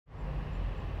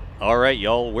All right,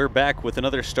 y'all, we're back with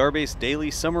another Starbase Daily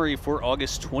Summary for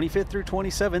August 25th through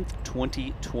 27th,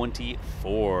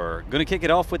 2024. Going to kick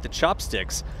it off with the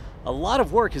Chopsticks. A lot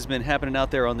of work has been happening out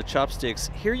there on the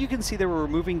Chopsticks. Here you can see they were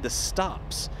removing the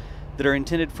stops that are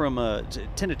intended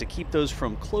to keep those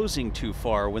from closing too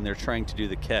far when they're trying to do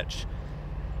the catch.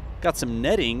 Got some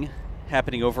netting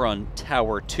happening over on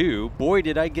Tower 2. Boy,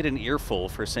 did I get an earful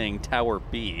for saying Tower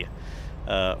B.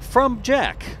 From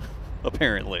Jack,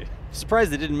 apparently.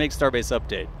 Surprised they didn't make Starbase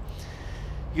update.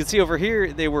 You can see over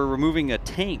here they were removing a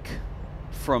tank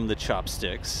from the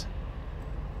Chopsticks.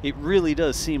 It really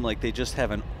does seem like they just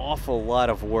have an awful lot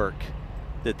of work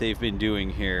that they've been doing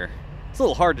here. It's a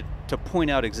little hard to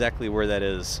point out exactly where that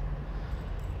is.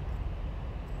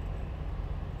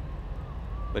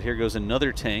 But here goes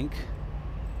another tank.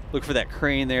 Look for that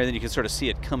crane there, then you can sort of see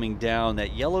it coming down.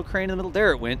 That yellow crane in the middle,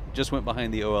 there it went, just went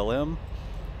behind the OLM.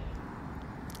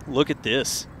 Look at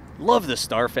this. Love the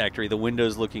Starfactory, the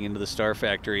windows looking into the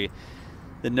Starfactory.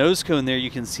 The nose cone there, you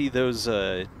can see those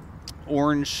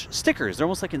orange stickers. They're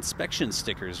almost like inspection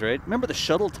stickers, right? Remember the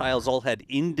shuttle tiles all had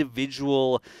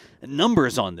individual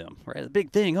numbers on them, right? The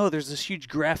big thing, oh, there's this huge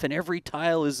graph and every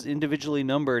tile is individually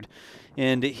numbered.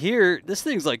 And here, this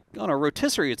thing's like on a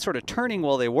rotisserie. It's sort of turning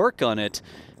while they work on it.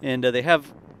 And they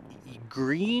have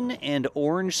green and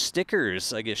orange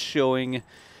stickers, I guess, showing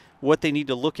what they need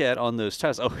to look at on those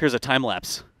tiles. Oh, here's a time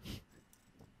lapse.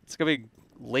 It's going to be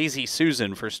Lazy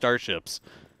Susan for Starships.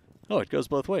 Oh, it goes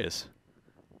both ways.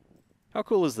 How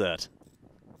cool is that?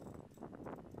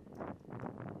 I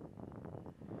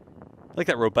like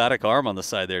that robotic arm on the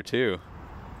side there, too.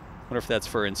 Wonder if that's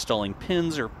for installing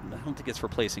pins, or I don't think it's for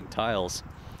placing tiles.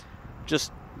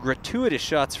 Just gratuitous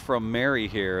shots from Mary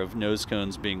here of nose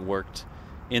cones being worked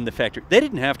in the factory. They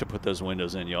didn't have to put those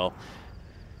windows in, y'all.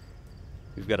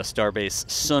 We've got a Starbase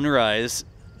Sunrise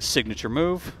signature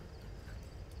move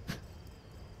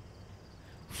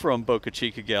from Boca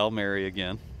Chica gal Mary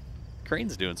again.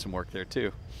 Crane's doing some work there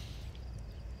too.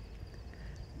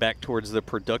 Back towards the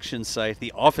production site.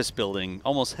 The office building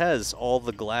almost has all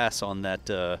the glass on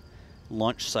that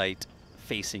launch site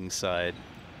facing side.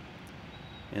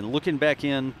 And looking back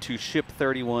in to Ship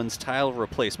 31's tile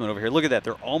replacement over here. Look at that.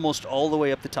 They're almost all the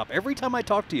way up the top. Every time I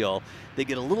talk to y'all, they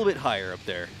get a little bit higher up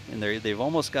there. And they've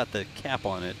almost got the cap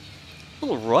on it. A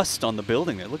little rust on the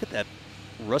building there. Look at that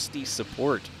rusty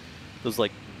support. Those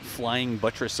like flying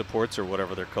buttress supports or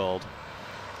whatever they're called.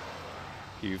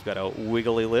 You've got a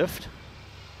wiggly lift.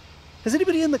 Has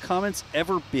anybody in the comments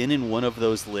ever been in one of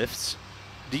those lifts?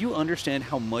 Do you understand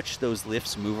how much those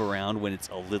lifts move around when it's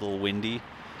a little windy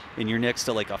and you're next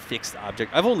to like a fixed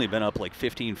object? I've only been up like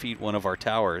 15 feet one of our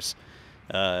towers,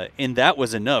 and that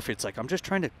was enough. It's like I'm just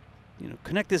trying to,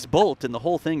 connect this bolt and the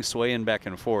whole thing's swaying back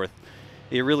and forth.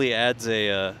 It really adds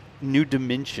a new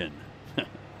dimension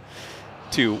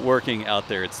to working out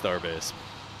there at Starbase.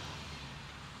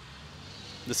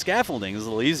 The scaffolding is a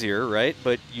little easier, right?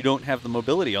 But you don't have the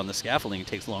mobility on the scaffolding. It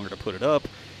takes longer to put it up,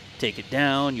 take it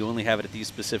down. You only have it at these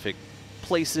specific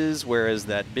places, whereas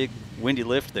that big windy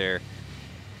lift there,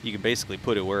 you can basically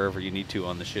put it wherever you need to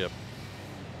on the ship.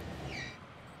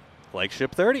 Like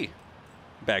Ship 30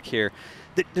 back here.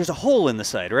 There's a hole in the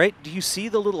side, right? Do you see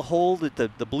the little hole that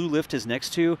the blue lift is next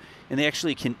to? And they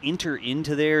actually can enter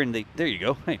into there, and there you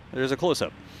go. Hey, there's a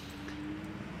close-up.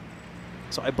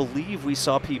 So I believe we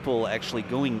saw people actually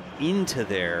going into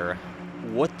there.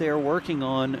 What they're working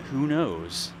on, who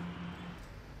knows?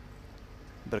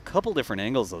 But a couple different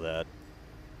angles of that.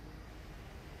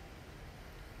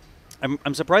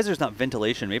 I'm surprised there's not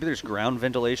ventilation. Maybe there's ground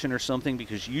ventilation or something,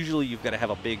 because usually you've got to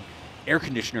have a big air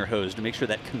conditioner hose to make sure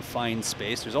that confined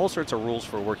space. There's all sorts of rules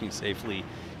for working safely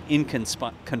in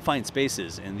confined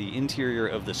spaces, and the interior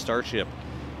of the Starship,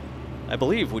 I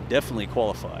believe, would definitely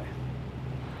qualify.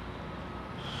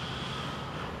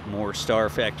 More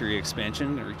Starfactory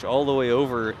Expansion. Gonna reach all the way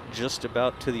over just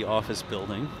about to the office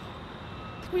building.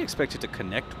 I think we expect it to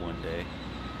connect one day.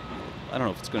 I don't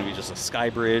know if it's going to be just a sky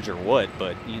bridge or what,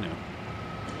 but,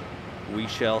 we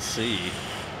shall see.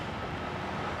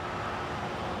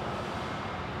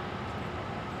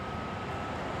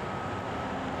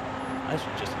 That's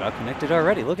just about connected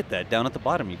already. Look at that. Down at the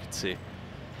bottom you can see.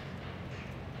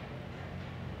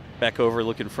 Back over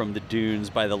looking from the dunes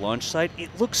by the launch site. It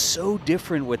looks so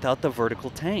different without the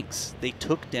vertical tanks. They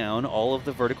took down all of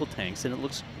the vertical tanks and it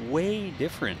looks way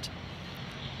different.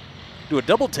 Do a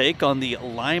double take on the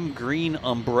lime green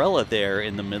umbrella there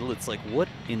in the middle. It's like, what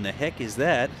in the heck is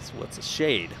that? What's a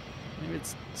shade? Maybe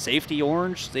it's safety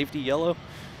orange, safety yellow.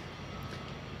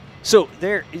 So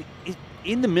there,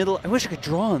 in the middle, I wish I could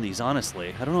draw on these,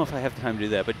 honestly. I don't know if I have time to do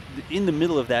that, but in the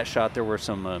middle of that shot, there were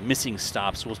some missing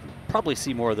stops. We'll probably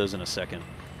see more of those in a second.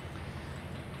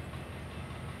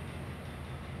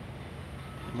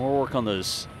 More work on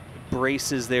those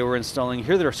braces they were installing.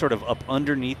 Here they're sort of up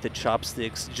underneath the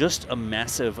chopsticks. Just a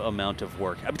massive amount of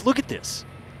work. I mean, look at this.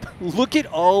 Look at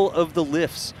all of the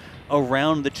lifts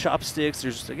around the chopsticks.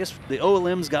 There's, I guess, the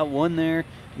OLM's got one there,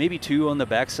 maybe two on the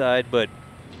backside, but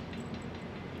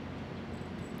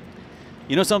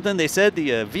you know something? They said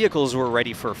the vehicles were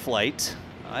ready for flight.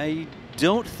 I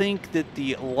don't think that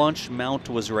the launch mount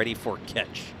was ready for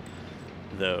catch,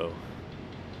 though.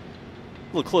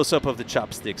 A little close-up of the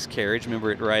Chopsticks Carriage.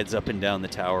 Remember, it rides up and down the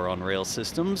tower on rail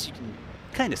systems. You can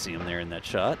kind of see them there in that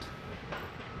shot.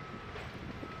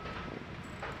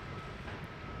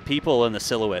 People in the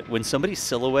silhouette. When somebody's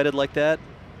silhouetted like that,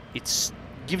 it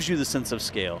gives you the sense of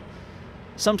scale.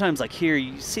 Sometimes, like here,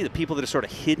 you see the people that are sort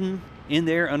of hidden in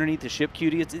there underneath the ship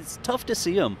cutie. It's tough to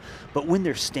see them, but when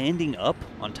they're standing up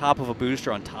on top of a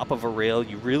booster, on top of a rail,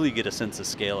 you really get a sense of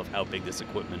scale of how big this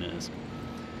equipment is.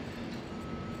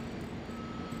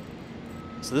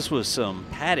 So this was some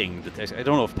padding. I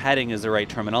don't know if padding is the right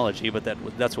terminology, but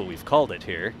that's what we've called it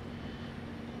here.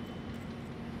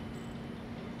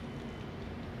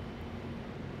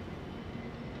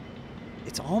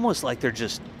 It's almost like they're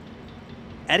just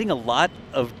adding a lot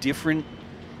of different,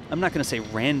 I'm not going to say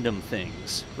random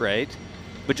things, right?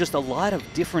 But just a lot of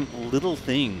different little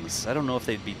things. I don't know if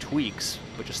they'd be tweaks,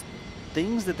 but just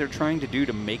things that they're trying to do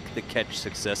to make the catch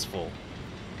successful.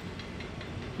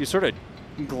 You sort of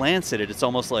glance at it, it's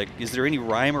almost like, is there any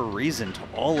rhyme or reason to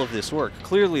all of this work?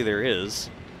 Clearly there is.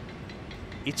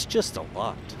 It's just a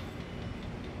lot.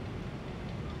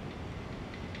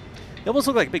 They almost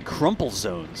look like big crumple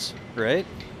zones, right?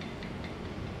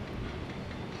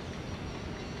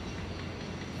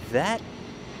 Is that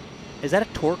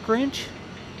a torque wrench?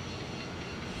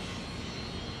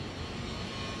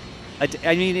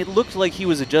 I mean, it looked like he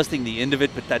was adjusting the end of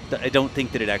it, but I don't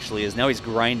think that it actually is. Now he's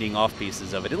grinding off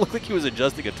pieces of it. It looked like he was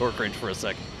adjusting a torque wrench for a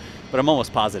second, but I'm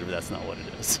almost positive that's not what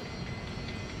it is.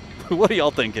 What do y'all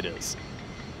think it is?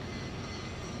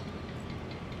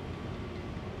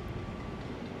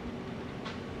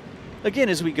 Again,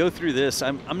 as we go through this,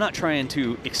 I'm not trying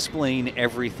to explain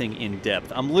everything in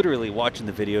depth. I'm literally watching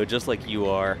the video just like you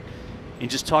are and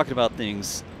just talking about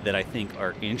things that I think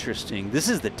are interesting. This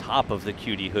is the top of the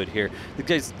cutie hood here. The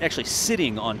guy's actually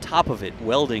sitting on top of it,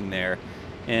 welding there,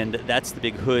 and that's the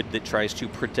big hood that tries to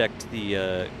protect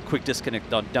the quick disconnect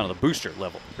down to the booster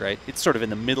level, right? It's sort of in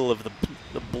the middle of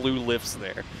the blue lifts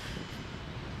there.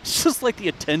 It's just like the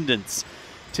attendants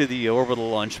to the orbital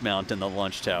launch mount and the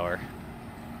launch tower.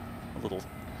 A little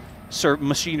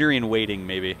machinery in waiting,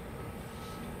 maybe.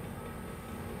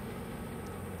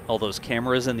 All those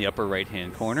cameras in the upper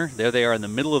right-hand corner. There they are in the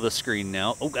middle of the screen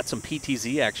now. Oh, got some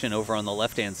PTZ action over on the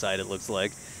left-hand side, it looks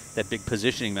like. That big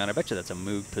positioning mount. I bet you that's a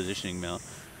Moog positioning mount.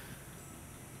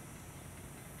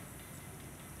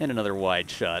 And another wide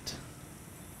shot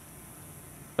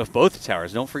of both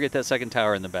towers. Don't forget that second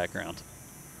tower in the background.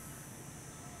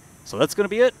 So that's going to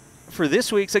be it for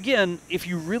this week's. Again, if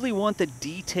you really want the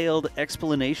detailed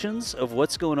explanations of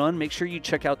what's going on, make sure you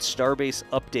check out Starbase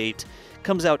Update.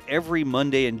 Comes out every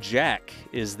Monday, and Jack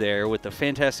is there with a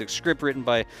fantastic script written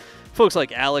by folks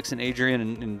like Alex and Adrian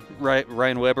and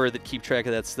Ryan Weber that keep track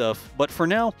of that stuff. But for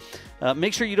now,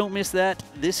 make sure you don't miss that.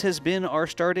 This has been our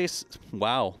Starbase.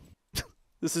 Wow.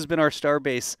 This has been our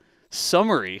Starbase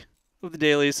summary of the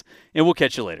dailies, and we'll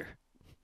catch you later.